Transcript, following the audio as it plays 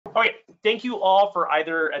thank you all for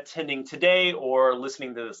either attending today or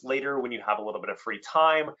listening to this later when you have a little bit of free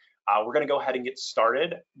time. We're going to go ahead and get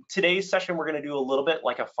started. Today's session, we're going to do a little bit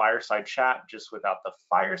like a fireside chat, just without the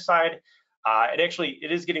fireside.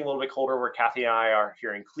 It is getting a little bit colder where Cathy and I are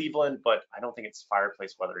here in Cleveland, but I don't think it's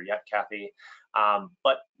fireplace weather yet, Cathy.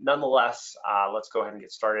 But nonetheless, let's go ahead and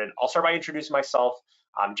get started. I'll start by introducing myself.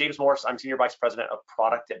 I'm James Morse. I'm Senior Vice President of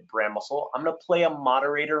Product at BrandMuscle. I'm going to play a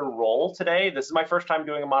moderator role today. This is my first time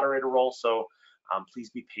doing a moderator role, so please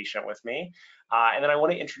be patient with me. And then I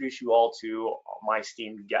want to introduce you all to my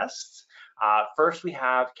esteemed guests. First, we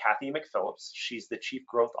have Cathy McPhillips. She's the Chief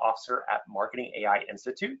Growth Officer at Marketing AI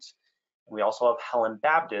Insitute. And we also have Helen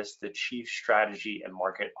Baptist, the Chief Strategy and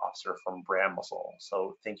Market Officer from BrandMuscle.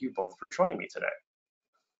 So thank you both for joining me today.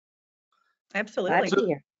 Absolutely. Glad to be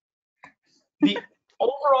here. The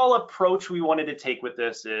overall approach we wanted to take with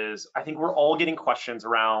this is, I think we're all getting questions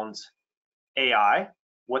around AI,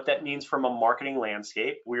 what that means from a marketing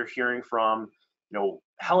landscape. We're hearing from,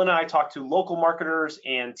 Helen and I talk to local marketers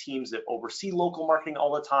and teams that oversee local marketing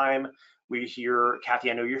all the time. We hear, Cathy,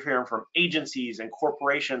 I know you're hearing from agencies and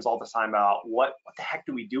corporations all the time about what the heck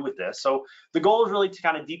do we do with this? So the goal is really to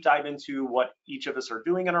kind of deep dive into what each of us are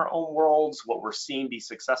doing in our own worlds, what we're seeing be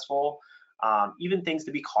successful, even things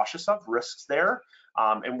to be cautious of, risks there,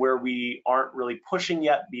 and where we aren't really pushing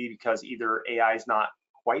yet because either AI is not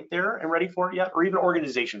quite there and ready for it yet, or even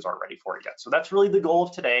organizations aren't ready for it yet. So that's really the goal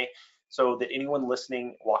of today, so that anyone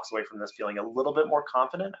listening walks away from this feeling a little bit more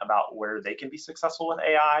confident about where they can be successful with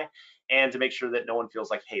AI, and to make sure that no one feels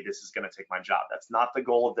like, hey, this is going to take my job. That's not the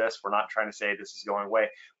goal of this. We're not trying to say this is going away,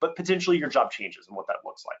 but potentially your job changes and what that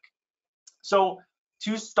looks like. So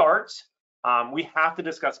to start, we have to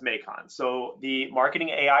discuss MAICON. So the Marketing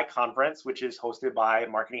AI conference, which is hosted by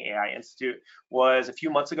Marketing AI Insitute, was a few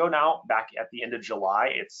months ago now, back at the end of July.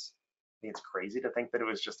 I think it's crazy to think that it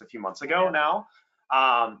was just a few months ago now.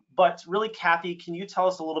 But really, Cathy, can you tell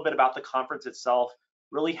us a little bit about the conference itself,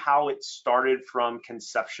 really how it started from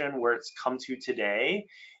conception, where it's come to today,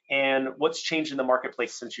 and what's changed in the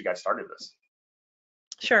marketplace since you guys started this?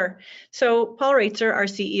 Sure. So Paul Reitzer, our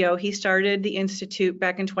CEO, he started the Institute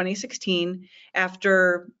back in 2016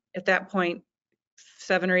 after, at that point,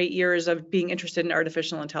 7 or 8 years of being interested in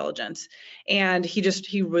artificial intelligence. And he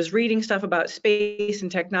was reading stuff about space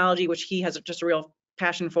and technology, which he has just a real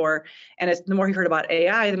passion for. And the more he heard about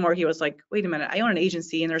AI, the more he was like, wait a minute, I own an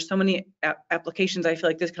agency and there's so many applications. I feel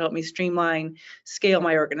like this could help me streamline, scale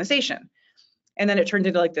my organization. And then it turned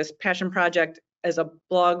into like this passion project as a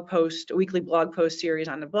weekly blog post series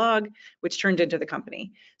on the blog, which turned into the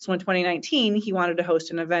company. So in 2019, he wanted to host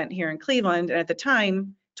an event here in Cleveland. And at the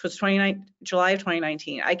time, it was July of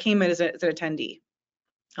 2019, I came in as an attendee.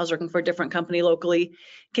 I was working for a different company locally,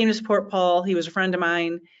 came to support Paul. He was a friend of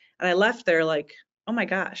mine. And I left there like, oh my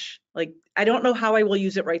gosh, like, I don't know how I will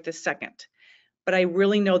use it right this second, but I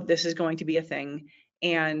really know this is going to be a thing.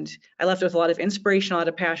 And I left with a lot of inspiration, a lot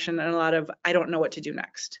of passion, and a lot of, I don't know what to do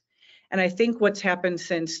next. And I think what's happened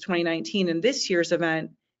since 2019 and this year's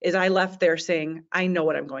event is I left there saying, I know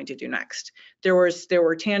what I'm going to do next. There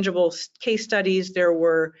were tangible case studies, there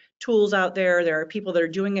were tools out there are people that are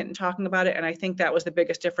doing it and talking about it. And I think that was the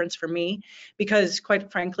biggest difference for me, because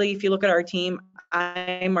quite frankly, if you look at our team,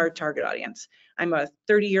 I'm our target audience. I'm a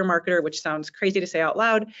 30-year marketer, which sounds crazy to say out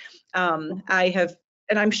loud. And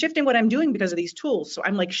I'm shifting what I'm doing because of these tools. So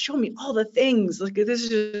I'm like, show me all the things. Like, this is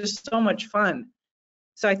just so much fun.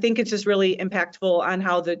 So I think it's just really impactful on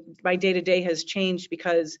how my day-to-day has changed,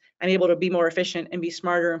 because I'm able to be more efficient and be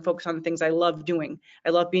smarter and focus on the things I love doing. I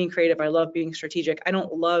love being creative. I love being strategic. I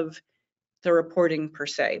don't love the reporting per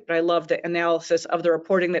se, but I love the analysis of the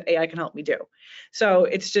reporting that AI can help me do. So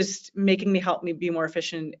it's just help me be more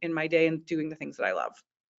efficient in my day and doing the things that I love.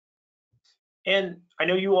 And I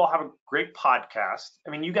know you all have a great podcast.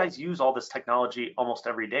 I mean, you guys use all this technology almost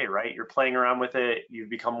every day, right? You're playing around with it. You've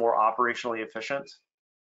become more operationally efficient.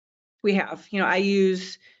 We have, I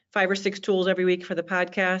use 5 or 6 tools every week for the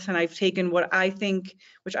podcast, and I've taken what I think,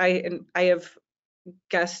 which I have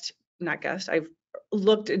I've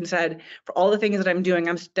looked and said, for all the things that I'm doing,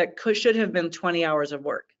 should have been 20 hours of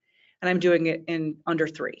work, and I'm doing it in under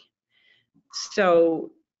 3. So,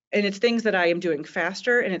 and it's things that I am doing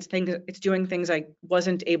faster, and it's doing things I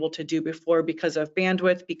wasn't able to do before because of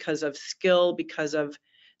bandwidth, because of skill, because of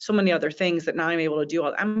so many other things that now I'm able to do.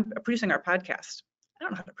 I'm producing our podcast. I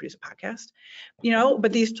don't know how to produce a podcast,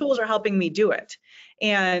 but these tools are helping me do it.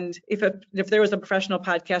 And if there was a professional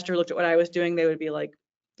podcaster who looked at what I was doing, they would be like,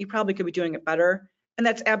 you probably could be doing it better. And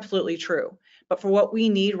that's absolutely true. But for what we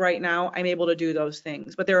need right now, I'm able to do those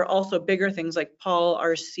things. But there are also bigger things, like Paul,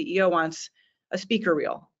 our CEO, wants a speaker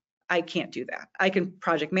reel. I can't do that. I can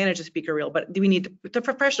project manage a speaker reel, but we need the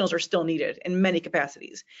professionals are still needed in many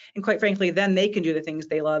capacities. And quite frankly, then they can do the things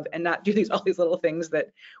they love and not do all these little things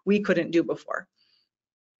that we couldn't do before.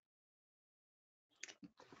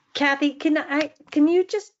 Cathy, can you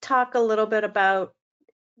just talk a little bit about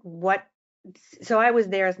so I was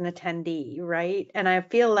there as an attendee, right? And I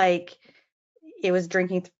feel like it was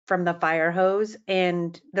drinking from the fire hose,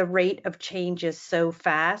 and the rate of change is so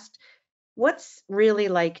fast. What's really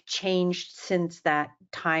like changed since that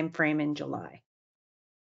time frame in July?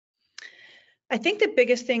 I think the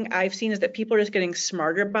biggest thing I've seen is that people are just getting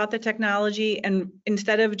smarter about the technology, and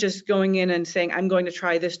instead of just going in and saying, I'm going to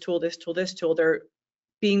try this tool, this tool, this tool, they're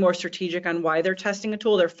being more strategic on why they're testing a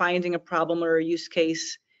tool. They're finding a problem or a use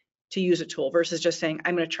case to use a tool versus just saying,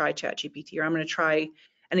 I'm going to try ChatGPT or I'm going to try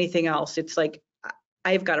anything else. It's like,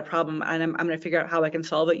 I've got a problem and I'm going to figure out how I can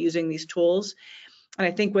solve it using these tools. And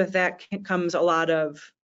I think with that comes a lot of,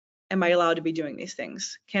 am I allowed to be doing these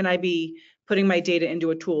things? Can I be putting my data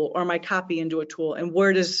into a tool or my copy into a tool? And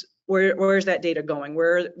where is that data going?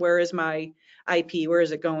 Where is my IP? Where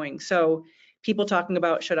is it going? So people talking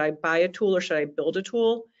about, should I buy a tool or should I build a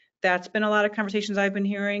tool? That's been a lot of conversations I've been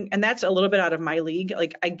hearing. And that's a little bit out of my league.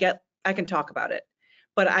 Like I can talk about it,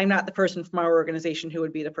 but I'm not the person from our organization who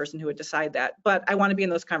would be the person who would decide that. But I want to be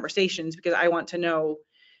in those conversations because I want to know,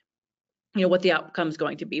 what the outcome is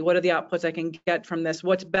going to be. What are the outputs I can get from this?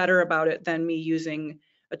 What's better about it than me using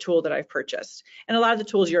a tool that I've purchased? And a lot of the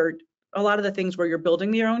tools a lot of the things where you're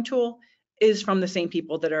building your own tool is from the same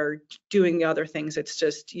people that are doing the other things. It's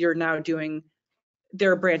just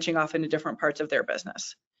they're branching off into different parts of their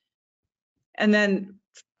business. And then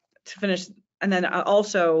to finish, and then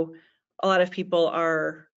also a lot of people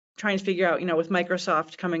are trying to figure out, with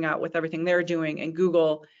Microsoft coming out with everything they're doing and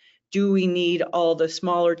Google, do we need all the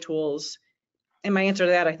smaller tools? And my answer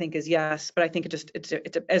to that, I think, is yes, but I think it's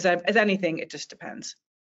as anything, it just depends.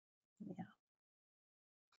 Yeah.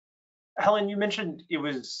 Helen, you mentioned it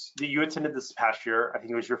was that you attended this past year. I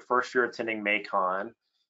think it was your first year attending MAICON.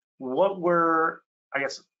 What were, I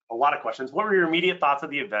guess, a lot of questions. What were your immediate thoughts of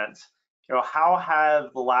the event? How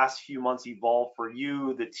have the last few months evolved for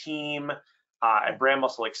you, the team, at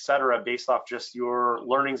BrandMuscle, et cetera, based off just your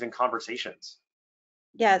learnings and conversations?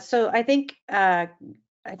 Yeah, so I think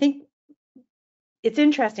it's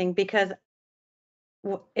interesting because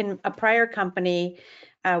in a prior company,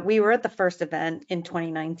 we were at the first event in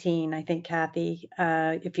 2019, I think, Cathy,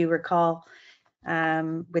 if you recall,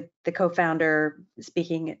 with the co-founder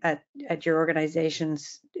speaking at your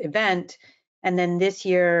organization's event. And then this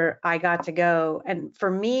year I got to go. And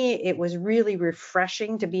for me, it was really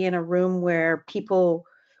refreshing to be in a room where people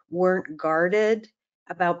weren't guarded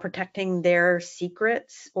about protecting their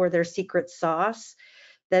secrets or their secret sauce,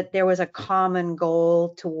 that there was a common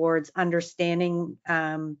goal towards understanding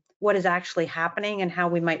what is actually happening and how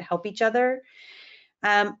we might help each other.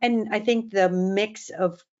 And I think the mix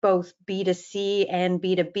of both B2C and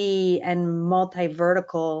B2B and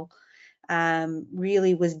multi-vertical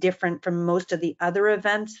really was different from most of the other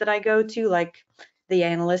events that I go to, like the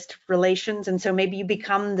analyst relations. And so maybe you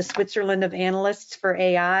become the Switzerland of analysts for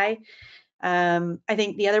AI. I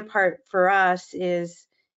think the other part for us is,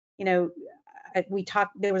 there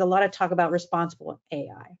was a lot of talk about responsible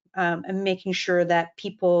AI and making sure that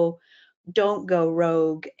people don't go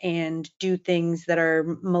rogue and do things that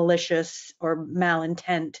are malicious or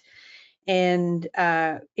malintent. And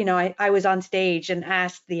I was on stage and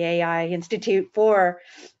asked the AI Institute for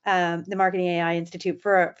the Marketing AI Institute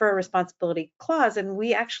for a responsibility clause, and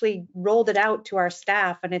we actually rolled it out to our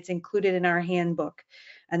staff, and it's included in our handbook,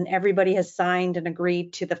 and everybody has signed and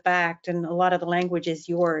agreed to the fact, and a lot of the language is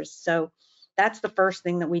yours. So that's the first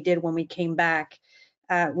thing that we did when we came back,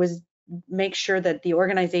 was make sure that the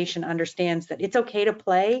organization understands that it's okay to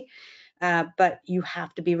play, but you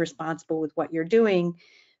have to be responsible with what you're doing.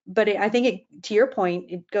 But I think to your point,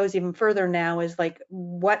 it goes even further now, is like,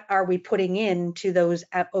 what are we putting into those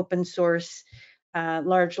open source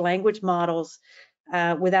large language models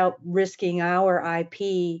without risking our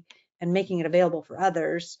IP and making it available for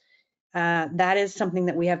others? That is something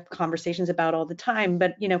that we have conversations about all the time.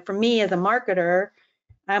 But for me as a marketer,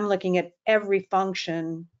 I'm looking at every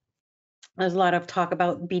function. There's a lot of talk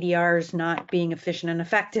about BDRs not being efficient and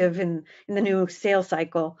effective in the new sales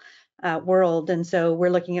cycle world, and so we're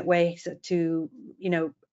looking at ways to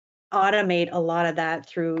automate a lot of that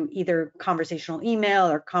through either conversational email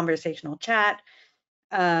or conversational chat.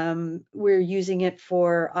 We're using it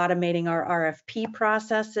for automating our RFP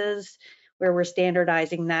processes, where we're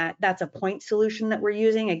standardizing that. That's a point solution that we're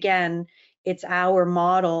using. Again, it's our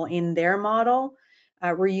model in their model,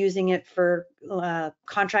 We're using it for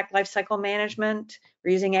contract lifecycle management.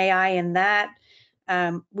 We're using AI in that.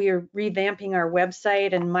 We are revamping our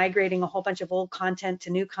website and migrating a whole bunch of old content to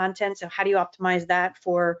new content. So how do you optimize that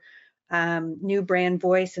for new brand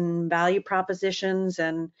voice and value propositions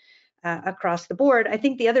and across the board? I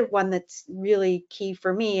think the other one that's really key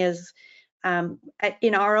for me is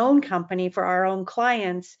in our own company, for our own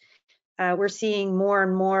clients, we're seeing more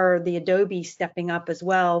and more the Adobe stepping up as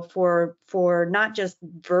well for not just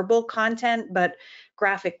verbal content, but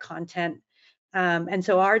graphic content. And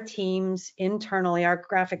so our teams internally, our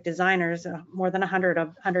graphic designers, more than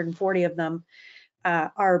 140 of them,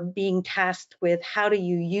 are being tasked with how do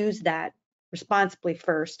you use that responsibly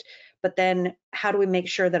first, but then how do we make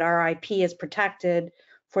sure that our IP is protected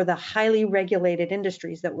for the highly regulated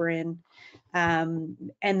industries that we're in, and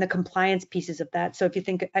the compliance pieces of that. So if you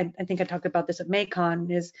think, I think I talked about this at MAICON,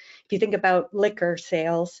 is if you think about liquor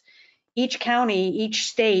sales, each county, each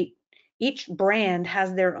state, each brand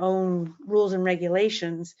has their own rules and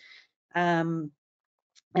regulations. And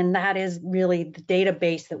that is really the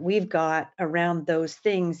database that we've got around those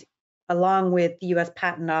things, along with the U.S.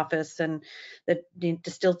 Patent Office and the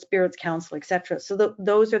Distilled Spirits Council, et cetera. So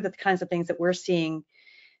those are the kinds of things that we're seeing.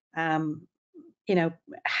 You know,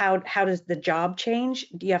 how does the job change?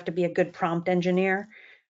 Do you have to be a good prompt engineer?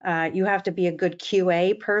 You have to be a good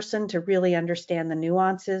QA person to really understand the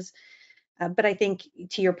nuances. But I think,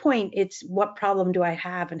 to your point, it's what problem do I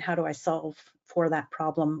have and how do I solve for that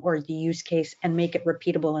problem or the use case and make it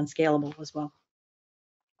repeatable and scalable as well.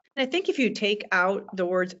 I think if you take out the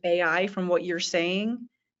words AI from what you're saying,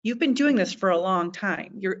 you've been doing this for a long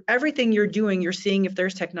time. Everything you're doing, you're seeing if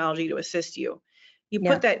there's technology to assist you. You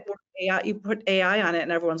put that word AI, you put AI on it,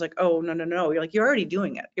 and everyone's like, "Oh, no, no, no!" You're like, you're already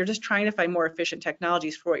doing it. You're just trying to find more efficient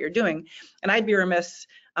technologies for what you're doing. And I'd be remiss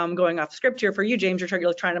going off script here for you, James.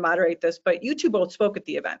 You're trying to moderate this, but you two both spoke at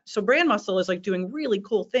the event. So BrandMuscle is like doing really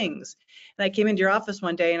cool things. And I came into your office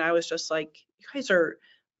one day, and I was just like, "You guys are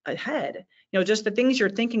ahead." You know, just the things you're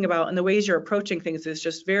thinking about and the ways you're approaching things is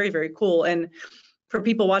just very, very cool. And for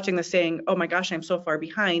people watching this saying, "Oh my gosh, I'm so far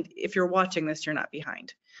behind," if you're watching this, you're not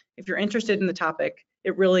behind. If you're interested in the topic,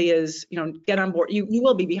 it really is, you know, get on board. You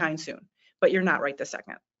will be behind soon, but you're not right this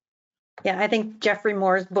second. Yeah, I think Jeffrey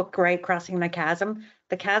Moore's book, right, Crossing the Chasm,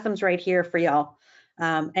 the chasm's right here for y'all.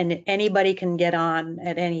 And anybody can get on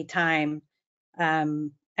at any time.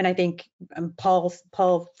 And I think Paul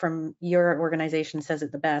from your organization says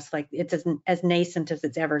it the best, like it's as nascent as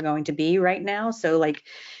it's ever going to be right now. So like,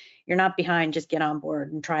 you're not behind, just get on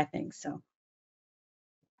board and try things.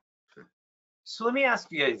 So let me ask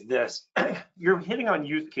you guys this. You're hitting on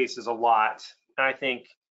use cases a lot. And I think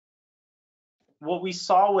what we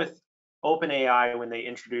saw with OpenAI when they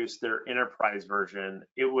introduced their enterprise version,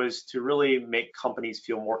 it was to really make companies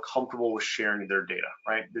feel more comfortable with sharing their data,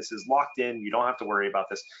 right? This is locked in, you don't have to worry about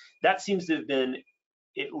this. That seems to have been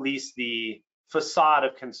at least the facade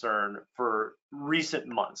of concern for recent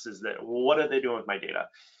months, is that, well, what are they doing with my data?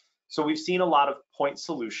 So we've seen a lot of point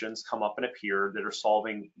solutions come up and appear that are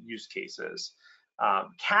solving use cases.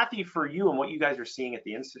 Cathy, for you and what you guys are seeing at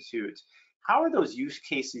the Institute, how are those use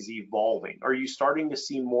cases evolving? Are you starting to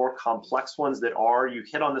see more complex ones that are, you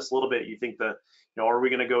hit on this a little bit, you think that, you know, are we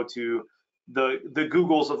gonna go to the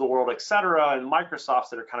Googles of the world, et cetera, and Microsofts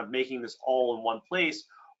that are kind of making this all in one place?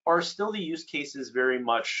 Or are still the use cases very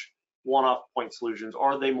much one-off point solutions?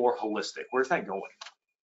 Or are they more holistic? Where's that going?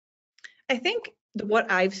 I think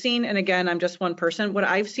what I've seen, and again, I'm just one person, what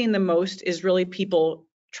I've seen the most is really people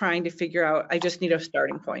trying to figure out, I just need a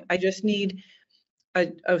starting point. I just need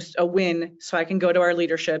a win so I can go to our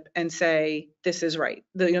leadership and say, this is right.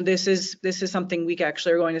 You know, this is something we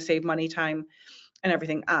actually are going to save money, time, and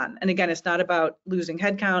everything on. And again, it's not about losing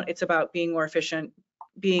headcount. It's about being more efficient,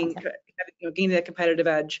 gaining that competitive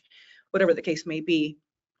edge, whatever the case may be.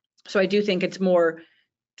 So I do think it's more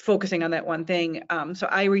focusing on that one thing. So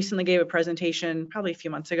I recently gave a presentation probably a few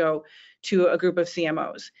months ago to a group of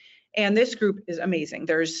CMOs. And this group is amazing.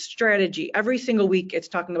 There's strategy. Every single week it's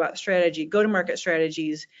talking about strategy, go-to-market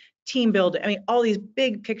strategies, team building. I mean, all these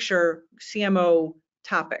big picture CMO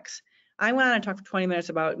topics. I went on and talked for 20 minutes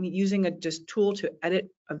about using a just tool to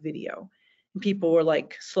edit a video. And people were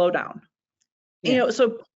like, slow down. Yeah. You know, so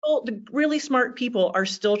people, the really smart people are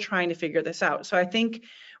still trying to figure this out. So I think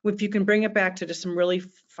if you can bring it back to just some really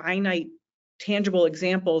finite, tangible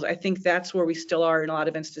examples, I think that's where we still are in a lot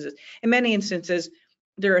of instances. In many instances,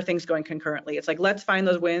 there are things going concurrently. It's like, let's find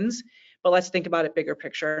those wins, but let's think about it bigger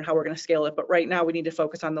picture and how we're going to scale it. But right now we need to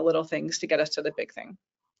focus on the little things to get us to the big thing.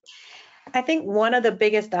 I think one of the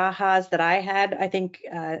biggest ahas that I had, I think,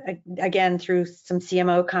 again, through some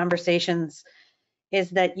CMO conversations, is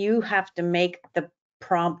that you have to make the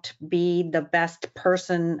prompt be the best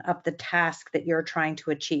person of the task that you're trying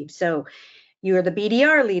to achieve. So you're the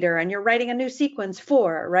BDR leader and you're writing a new sequence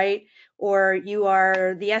for, right? Or you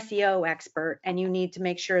are the SEO expert and you need to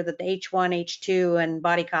make sure that the H1, H2 and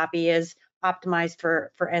body copy is optimized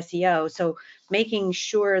for SEO. So making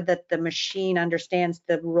sure that the machine understands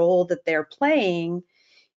the role that they're playing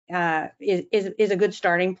is a good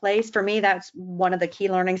starting place. For me, that's one of the key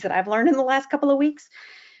learnings that I've learned in the last couple of weeks.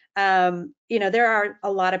 You know, there are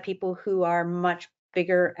a lot of people who are much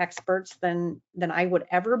bigger experts than I would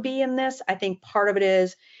ever be in this. I think part of it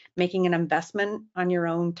is making an investment on your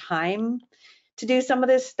own time to do some of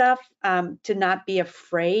this stuff, to not be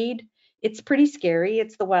afraid. It's pretty scary.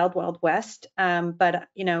 It's the wild, wild west. But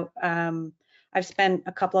you know, I've spent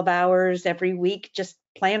a couple of hours every week just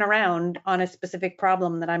playing around on a specific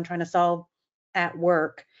problem that I'm trying to solve at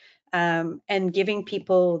work, and giving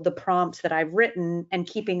people the prompts that I've written and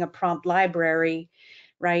keeping a prompt library,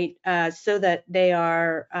 right? So that they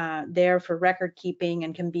are there for record keeping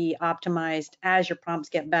and can be optimized as your prompts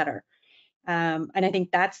get better. And I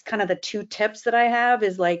think that's kind of the two tips that I have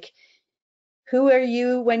is like, who are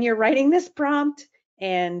you when you're writing this prompt?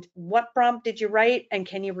 And what prompt did you write? And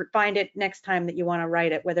can you find it next time that you want to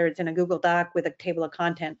write it, whether it's in a Google Doc with a table of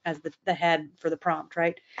content as the head for the prompt,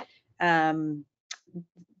 right?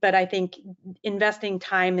 But I think investing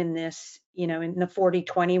time in this, you know, in the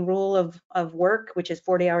 40-20 rule of work, which is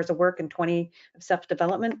 40 hours of work and 20 of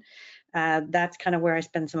self-development, that's kind of where I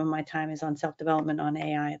spend some of my time, is on self-development on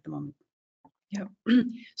AI at the moment. Yeah.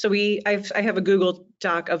 So I have a Google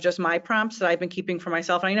Doc of just my prompts that I've been keeping for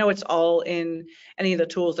myself. And I know it's all in any of the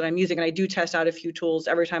tools that I'm using. And I do test out a few tools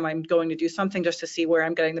every time I'm going to do something just to see where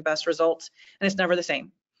I'm getting the best results. And it's never the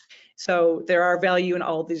same. So there are value in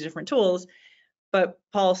all of these different tools. But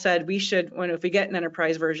Paul said we should, if we get an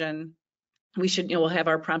enterprise version, we should, we'll have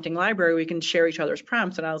our prompting library. We can share each other's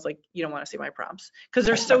prompts. And I was like, you don't want to see my prompts because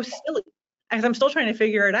they're so silly. As I'm still trying to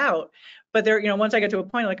figure it out. But there, once I get to a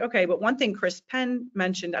point, like, okay, but one thing Chris Penn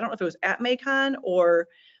mentioned, I don't know if it was at MAICON or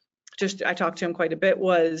just I talked to him quite a bit,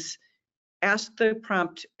 was ask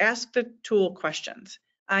the tool questions.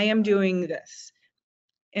 I am doing this,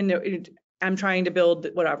 and I'm trying to build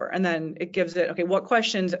whatever, and then it gives it, okay, what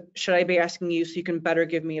questions should I be asking you so you can better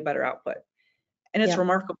give me a better output? And it's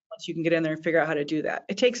remarkable once you can get in there and figure out how to do that.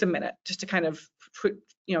 It takes a minute just to kind of,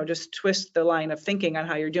 just twist the line of thinking on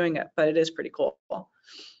how you're doing it, but it is pretty cool.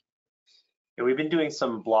 Yeah, we've been doing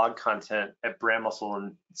some blog content at BrandMuscle,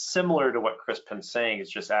 and similar to what Chris Penn's saying, is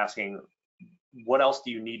just asking, what else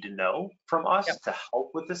do you need to know from us to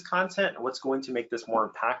help with this content? What's going to make this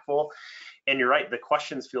more impactful? And you're right, the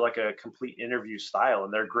questions feel like a complete interview style,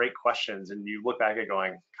 and they're great questions. And you look back at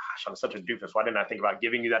going, gosh, I'm such a doofus. Why didn't I think about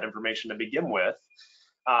giving you that information to begin with?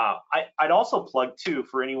 I'd also plug too,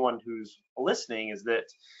 for anyone who's listening, is that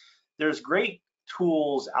there's great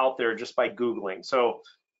tools out there just by Googling. So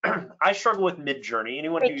I struggle with Midjourney.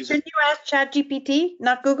 Anyone who uses, shouldn't you ask ChatGPT,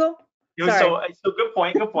 not Google? So good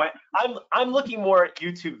point. I'm looking more at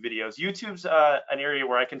YouTube videos. YouTube's an area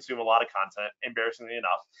where I consume a lot of content, embarrassingly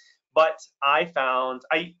enough. But I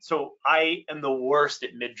am the worst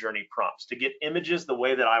at Midjourney prompts to get images the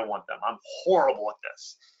way that I want them. I'm horrible at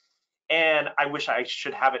this. And I wish I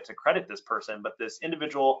should have it to credit this person, but this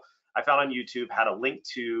individual I found on YouTube had a link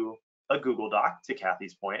to a Google Doc, to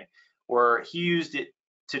Cathy's point, where he used it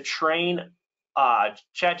to train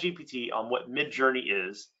ChatGPT on what Midjourney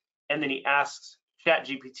is, and then he asks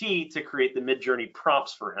ChatGPT to create the Midjourney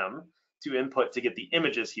prompts for him to input to get the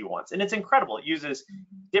images he wants. And it's incredible. It uses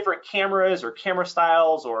different cameras or camera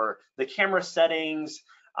styles or the camera settings,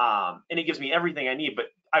 and it gives me everything I need. But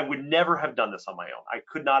I would never have done this on my own. I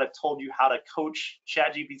could not have told you how to coach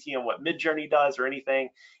ChatGPT on what Midjourney does or anything.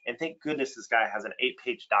 And thank goodness this guy has an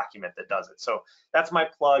 8-page document that does it. So that's my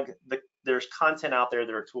plug. There's content out there.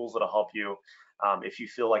 There are tools that'll help you. If you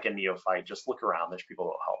feel like a neophyte, just look around. There's people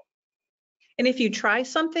that'll help. And if you try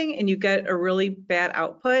something and you get a really bad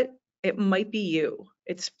output, it might be you.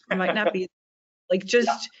 It might not be. Like,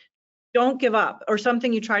 just don't give up. Or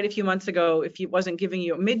something you tried a few months ago, if it wasn't giving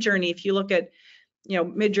you Midjourney, if you look at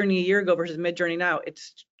Midjourney a year ago versus Midjourney now,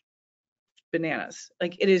 it's bananas.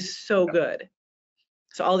 Like, it is so good.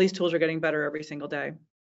 So all these tools are getting better every single day.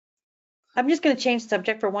 I'm just going to change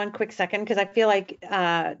subject for one quick second, because I feel like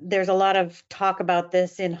there's a lot of talk about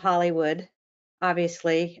this in Hollywood,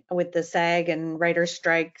 obviously, with the SAG and writers'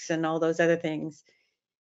 strikes and all those other things.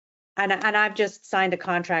 And I've just signed a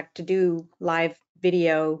contract to do live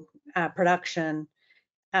video production,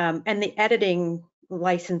 and the editing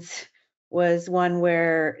license was one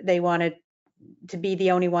where they wanted to be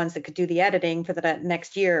the only ones that could do the editing for that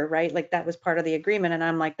next year, right? Like that was part of the agreement. And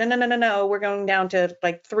I'm like, no, we're going down to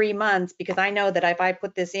like 3 months, because I know that if I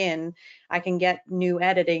put this in, I can get new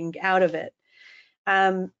editing out of it.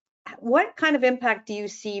 What kind of impact do you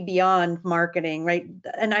see beyond marketing, right?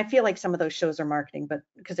 And I feel like some of those shows are marketing, but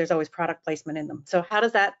because there's always product placement in them. So how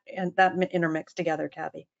does that intermix together,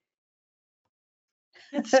 Cathy?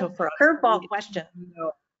 It's so frustrating. Curveball question.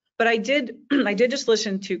 No. But I did just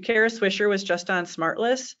listen to Kara Swisher was just on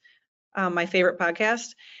Smartless, my favorite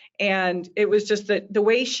podcast. And it was just that the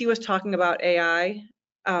way she was talking about AI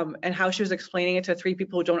and how she was explaining it to 3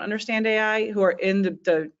 people who don't understand AI, who are in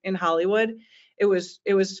in Hollywood. It was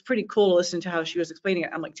pretty cool to listen to how she was explaining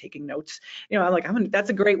it. I'm like taking notes, I'm like,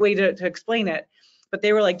 that's a great way to explain it. But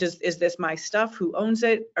they were like, is this my stuff? Who owns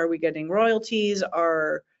it? Are we getting royalties?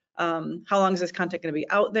 How long is this content going to be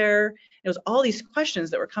out there? It was all these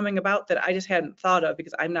questions that were coming about that I just hadn't thought of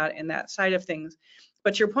because I'm not in that side of things.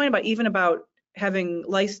 But your point about having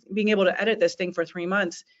being able to edit this thing for 3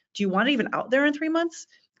 months, do you want it even out there in 3 months?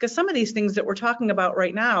 Because some of these things that we're talking about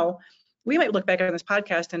right now, we might look back on this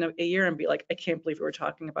podcast in a year and be like, I can't believe we were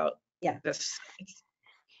talking about this.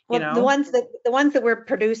 Well, the ones that we're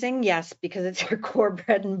producing, yes, because it's our core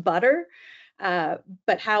bread and butter.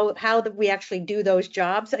 But how we actually do those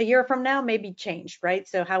jobs a year from now may be changed, right?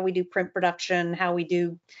 So how we do print production, how we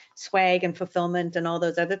do swag and fulfillment and all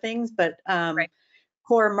those other things, but Right.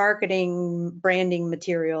 core marketing, branding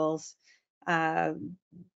materials, I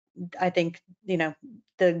think,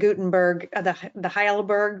 the Gutenberg, the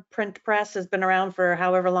Heidelberg print press has been around for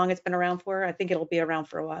however long it's been around for. I think it'll be around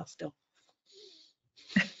for a while still.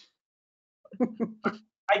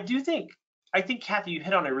 I think, Cathy, you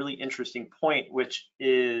hit on a really interesting point, which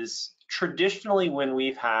is traditionally when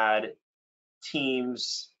we've had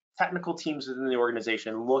technical teams within the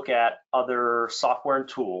organization look at other software and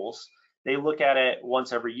tools, they look at it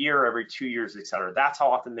once every year, every 2 years, et cetera. That's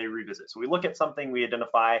how often they revisit. So we look at something, we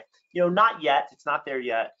identify, not yet, it's not there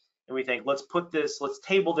yet, and we think, let's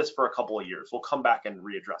table this for a couple of years. We'll come back and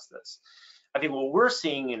readdress this. I think what we're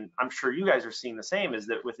seeing, and I'm sure you guys are seeing the same, is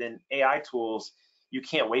that within AI tools, you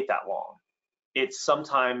can't wait that long. It's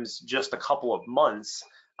sometimes just a couple of months.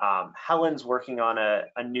 Helen's working on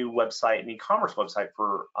a new website, an e-commerce website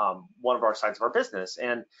for one of our sides of our business.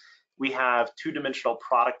 And we have 2-dimensional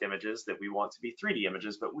product images that we want to be 3D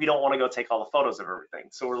images, but we don't want to go take all the photos of everything.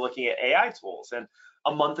 So we're looking at AI tools. And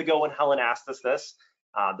a month ago when Helen asked us this,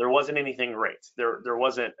 there wasn't anything great. There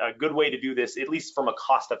wasn't a good way to do this, at least from a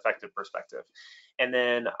cost-effective perspective. And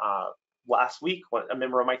then last week, a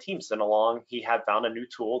member of my team sent along, he had found a new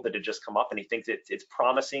tool that had just come up and he thinks it's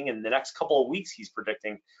promising. In the next couple of weeks, he's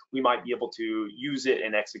predicting we might be able to use it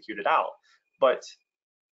and execute it out. But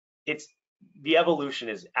the evolution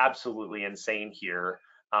is absolutely insane here.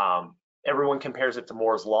 Everyone compares it to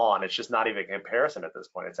Moore's law, and it's just not even a comparison at this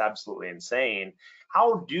point. It's absolutely insane.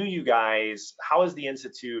 How is the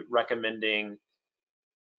Institute recommending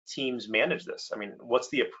teams manage this? I mean, what's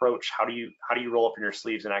the approach? How do you roll up in your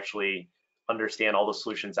sleeves and actually understand all the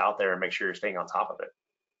solutions out there and make sure you're staying on top of it?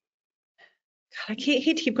 I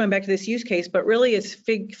hate to keep going back to this use case, but really it's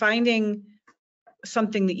finding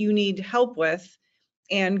something that you need help with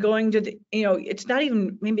and going to, it's not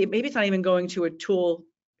even, maybe it's not even going to a tool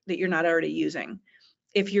that you're not already using.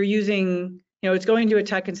 If you're using, it's going to a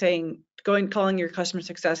tech and calling your customer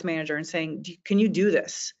success manager and saying, can you do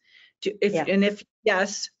this? And if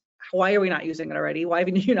yes, why are we not using it already? Why have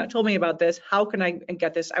you not told me about this? How can I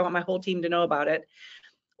get this? I want my whole team to know about it.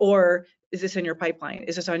 Or is this in your pipeline?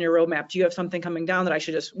 Is this on your roadmap? Do you have something coming down that I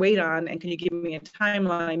should just wait on? And can you give me a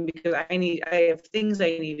timeline because I have things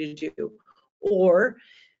I need to do? Or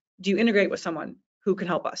do you integrate with someone who can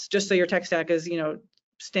help us just so your tech stack is,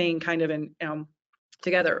 staying kind of in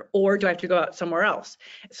together? Or do I have to go out somewhere else?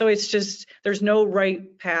 So it's just, there's no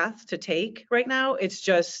right path to take right now. It's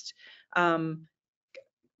just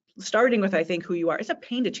starting with, I think, who you are. It's a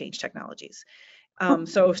pain to change technologies.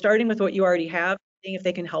 So starting with what you already have, seeing if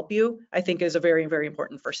they can help you, I think is a very, very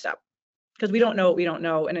important first step. Because we don't know what we don't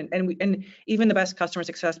know, and even the best customer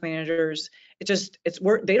success managers,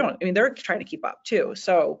 they're trying to keep up too.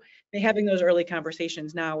 So having those early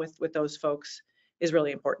conversations now with those folks is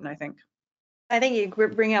really important, I think. I think you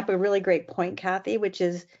bring up a really great point, Cathy, which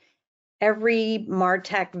is every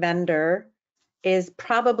MarTech vendor is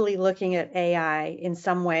probably looking at AI in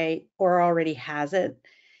some way or already has it.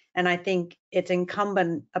 And I think it's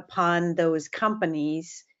incumbent upon those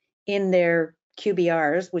companies in their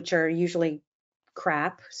QBRs, which are usually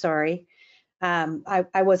crap, sorry.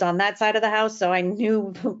 I was on that side of the house, so I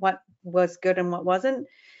knew what was good and what wasn't.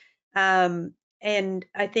 And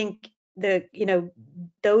I think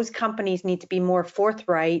those companies need to be more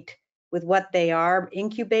forthright with what they are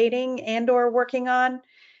incubating and or working on,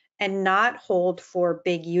 and not hold for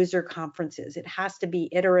big user conferences. It has to be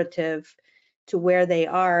iterative to where they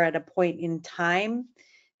are at a point in time,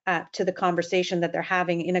 to the conversation that they're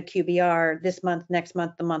having in a QBR this month, next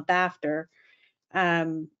month, the month after.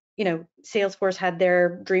 Salesforce had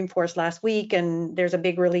their Dreamforce last week, and there's a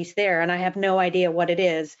big release there, and I have no idea what it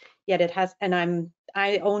is yet. It has, and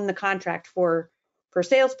I own the contract for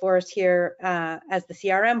Salesforce here as the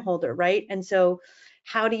CRM holder, right? And so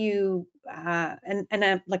how do you I'm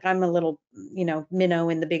a little minnow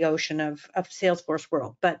in the big ocean of Salesforce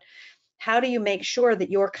world, but how do you make sure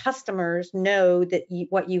that your customers know that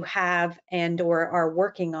what you have and or are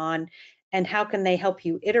working on, and how can they help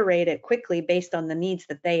you iterate it quickly based on the needs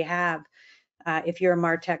that they have? If you're a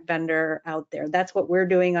MarTech vendor out there, that's what we're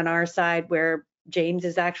doing on our side, where James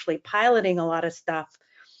is actually piloting a lot of stuff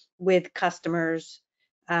with customers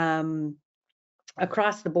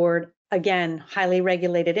across the board. Again, highly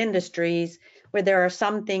regulated industries, where there are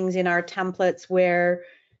some things in our templates where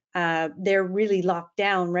they're really locked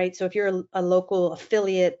down, right? So if you're a local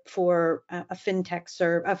affiliate for a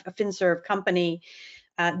FinServe company,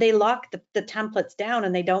 they lock the templates down,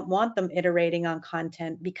 and they don't want them iterating on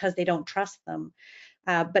content because they don't trust them.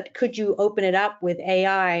 But could you open it up with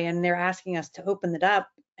AI? And they're asking us to open it up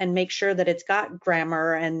and make sure that it's got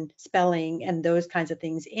grammar and spelling and those kinds of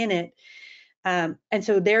things in it. And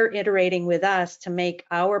so they're iterating with us to make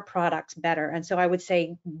our products better. And so I would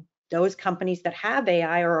say those companies that have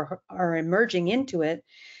AI or are emerging into it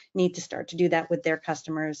need to start to do that with their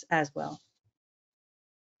customers as well.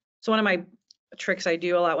 So one of my tricks I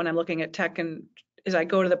do a lot when I'm looking at tech is I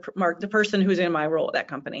go to the person who's in my role at that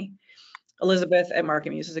company. Elizabeth at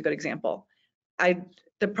MarketingMuse is a good example.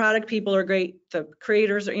 The product people are great, the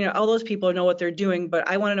creators are, all those people know what they're doing, but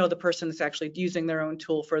I want to know the person that's actually using their own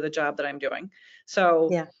tool for the job that I'm doing. So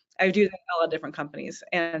yeah. I do that in a lot of different companies,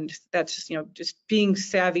 and that's just, just being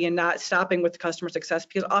savvy and not stopping with customer success,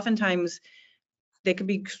 because oftentimes they could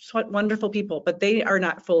be wonderful people, but they are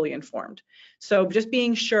not fully informed. So just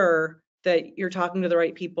being sure that you're talking to the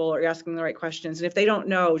right people or you're asking the right questions. And if they don't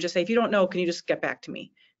know, just say, if you don't know, can you just get back to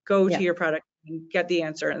me? Go to your product and get the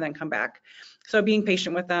answer and then come back. So being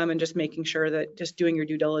patient with them and just making sure that just doing your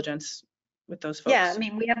due diligence with those folks. Yeah, I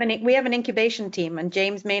mean, we have an incubation team, and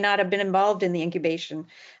James may not have been involved in the incubation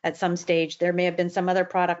at some stage. There may have been some other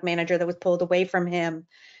product manager that was pulled away from him.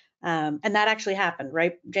 And that actually happened,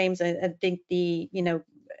 right, James? I think the,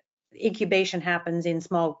 incubation happens in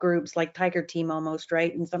small groups, like Tiger Team almost,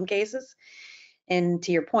 right, in some cases. And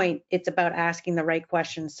to your point, it's about asking the right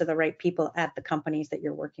questions to the right people at the companies that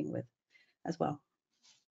you're working with as well.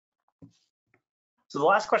 So the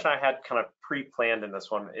last question I had kind of pre-planned in this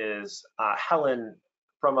one is, Helen,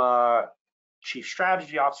 from a chief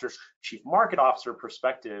strategy officer, chief market officer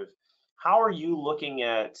perspective, how are you looking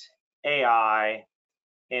at AI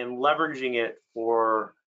and leveraging it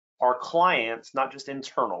for our clients, not just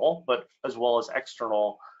internal, but as well as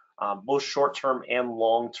external, both short-term and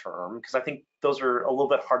long-term? Because I think those are a little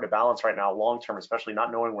bit hard to balance right now, long-term, especially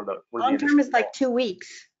not knowing where the long-term is like 2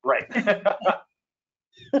 weeks. Right.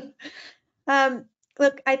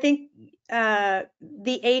 Look, I think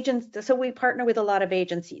the agents, so we partner with a lot of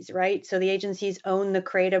agencies, right? So the agencies own the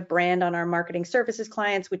creative brand on our marketing services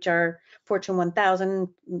clients, which are Fortune 1000,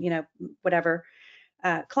 whatever,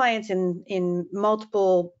 clients in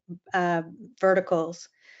multiple verticals.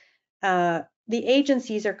 The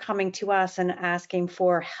agencies are coming to us and asking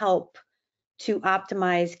for help to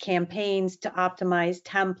optimize campaigns, to optimize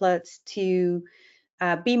templates, to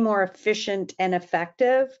be more efficient and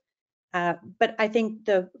effective. But I think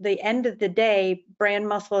the end of the day,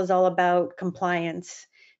 BrandMuscle is all about compliance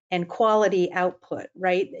and quality output,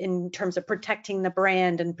 right? In terms of protecting the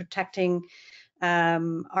brand and protecting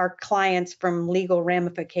our clients from legal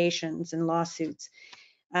ramifications and lawsuits.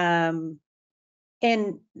 And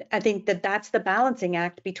I think that's the balancing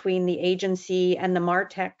act between the agency and the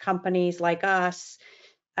MarTech companies like us,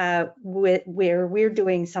 where we're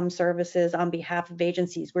doing some services on behalf of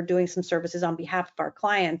agencies. We're doing some services on behalf of our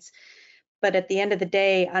clients. But at the end of the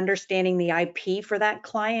day, understanding the IP for that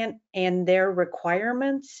client and their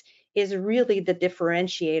requirements is really the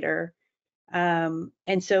differentiator.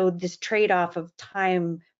 And so this trade-off of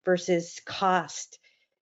time versus cost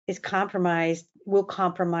is will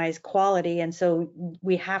compromise quality. And so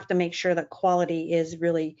we have to make sure that quality is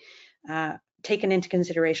really taken into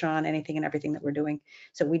consideration on anything and everything that we're doing,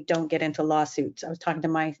 so we don't get into lawsuits. I was talking to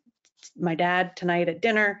my dad tonight at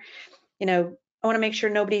dinner. I want to make sure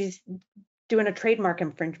nobody's doing a trademark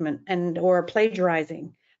infringement or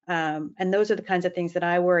plagiarizing. And those are the kinds of things that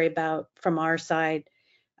I worry about from our side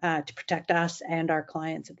to protect us and our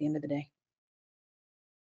clients at the end of the day.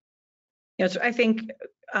 So I think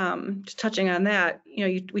just touching on that,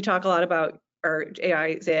 we talk a lot about our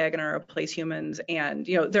AI zag and our replace humans, and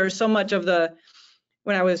there's so much of the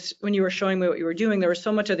when you were showing me what you were doing, there was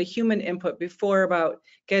so much of the human input before about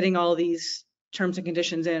getting all these terms and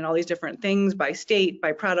conditions in, all these different things by state,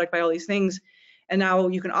 by product, by all these things, and now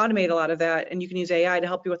you can automate a lot of that, and you can use AI to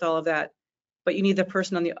help you with all of that, but you need the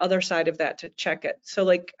person on the other side of that to check it. So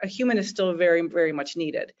like a human is still very, very much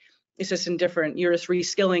needed. It's just in different, you're just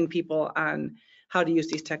reskilling people on how to use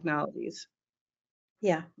these technologies.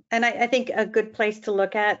 Yeah, and I think a good place to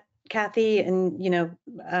look at, Cathy, and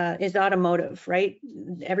is automotive, right?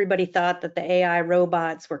 Everybody thought that the AI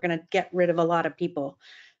robots were going to get rid of a lot of people.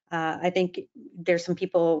 I think there's some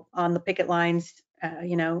people on the picket lines,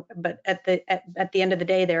 but at the end of the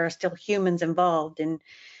day, there are still humans involved in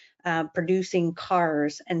producing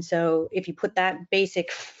cars. And so if you put that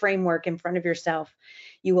basic framework in front of yourself,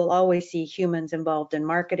 you will always see humans involved in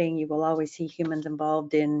marketing. You will always see humans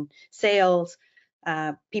involved in sales.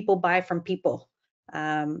 People buy from people.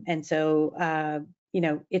 And so,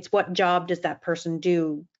 it's what job does that person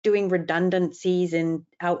do? Doing redundancies in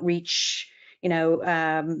outreach,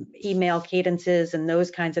 email cadences and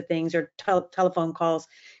those kinds of things, or telephone calls.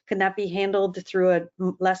 Can that be handled through a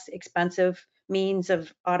less expensive means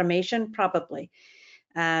of automation? Probably.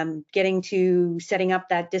 Getting to setting up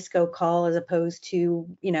that disco call as opposed to,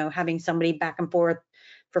 having somebody back and forth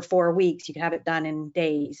for 4 weeks, you can have it done in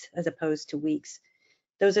days as opposed to weeks.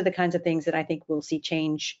 Those are the kinds of things that I think we'll see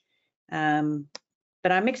change.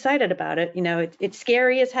 But I'm excited about it. It's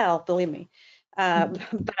scary as hell, believe me.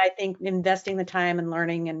 But I think investing the time and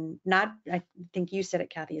learning, and I think you said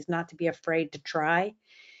it, Cathy, is not to be afraid to try.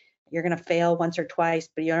 You're going to fail once or twice,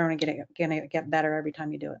 but you're going to get better every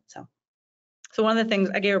time you do it. So one of the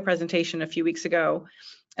things, I gave a presentation a few weeks ago,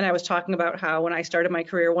 and I was talking about how when I started my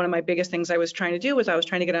career, one of my biggest things I was trying to do was I was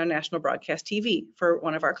trying to get on national broadcast TV for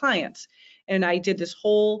one of our clients. And I did this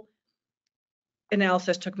whole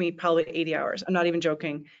analysis, took me probably 80 hours. I'm not even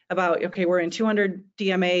joking, about, okay, we're in 200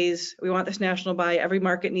 DMAs. We want this national buy. Every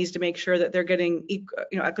market needs to make sure that they're getting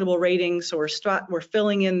equitable ratings. So we're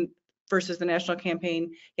filling in versus the national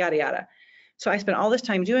campaign, yada, yada. So I spent all this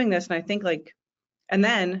time doing this, and I think and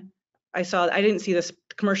then I didn't see this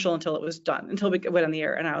commercial until it was done, until it went on the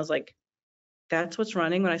air. And I was like, that's what's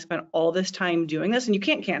running when I spent all this time doing this. And you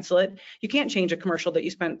can't cancel it. You can't change a commercial that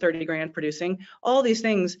you spent 30 grand producing, all these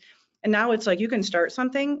things. And now it's like, you can start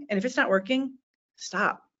something, and if it's not working,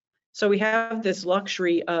 stop. So we have this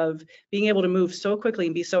luxury of being able to move so quickly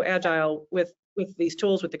and be so agile with these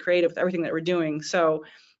tools, with the creative, with everything that we're doing. So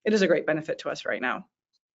it is a great benefit to us right now.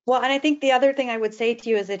 Well, and I think the other thing I would say to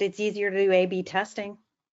you is that it's easier to do A/B testing.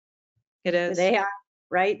 It is. With AI,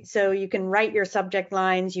 right? So you can write your subject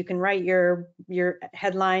lines, you can write your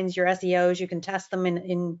headlines, your SEOs, you can test them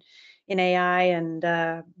in AI,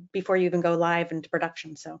 and before you even go live into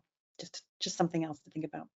production. So just something else to think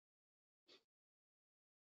about.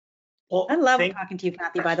 Well, I love talking to you,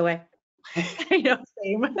 Cathy, by the way. Same.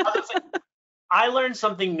 I learned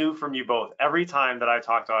something new from you both every time that I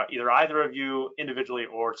talk to either of you individually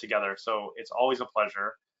or together. So it's always a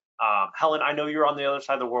pleasure. Helen, I know you're on the other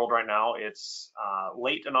side of the world right now. It's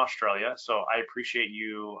late in Australia, so I appreciate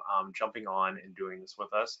you jumping on and doing this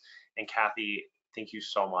with us. And Cathy, thank you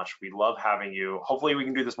so much. We love having you. Hopefully we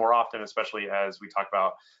can do this more often, especially as we talk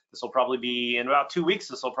about, this will probably be in about 2 weeks.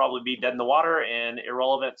 This will probably be dead in the water and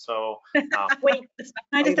irrelevant. So wait, can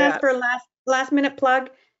I just ask for a last minute plug?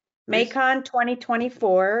 MAICON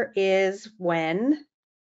 2024 is when?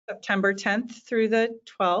 September 10th through the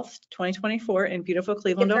 12th, 2024 in beautiful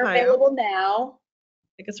Cleveland, Ohio. Available now.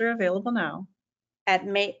 Tickets are available now. At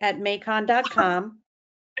maicon.com.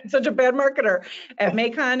 I'm such a bad marketer. At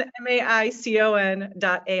MAICON,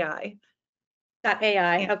 MAICON.ai.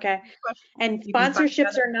 .ai, okay. And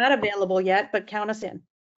sponsorships are not available yet, but count us in.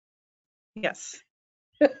 Yes,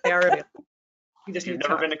 they are available. If you've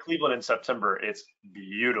never been to Cleveland in September, it's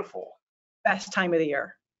beautiful. Best time of the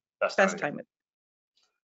year. Best time of the year.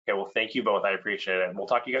 Okay, well, thank you both. I appreciate it. And we'll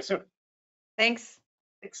talk to you guys soon. Thanks.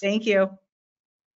 Thank you.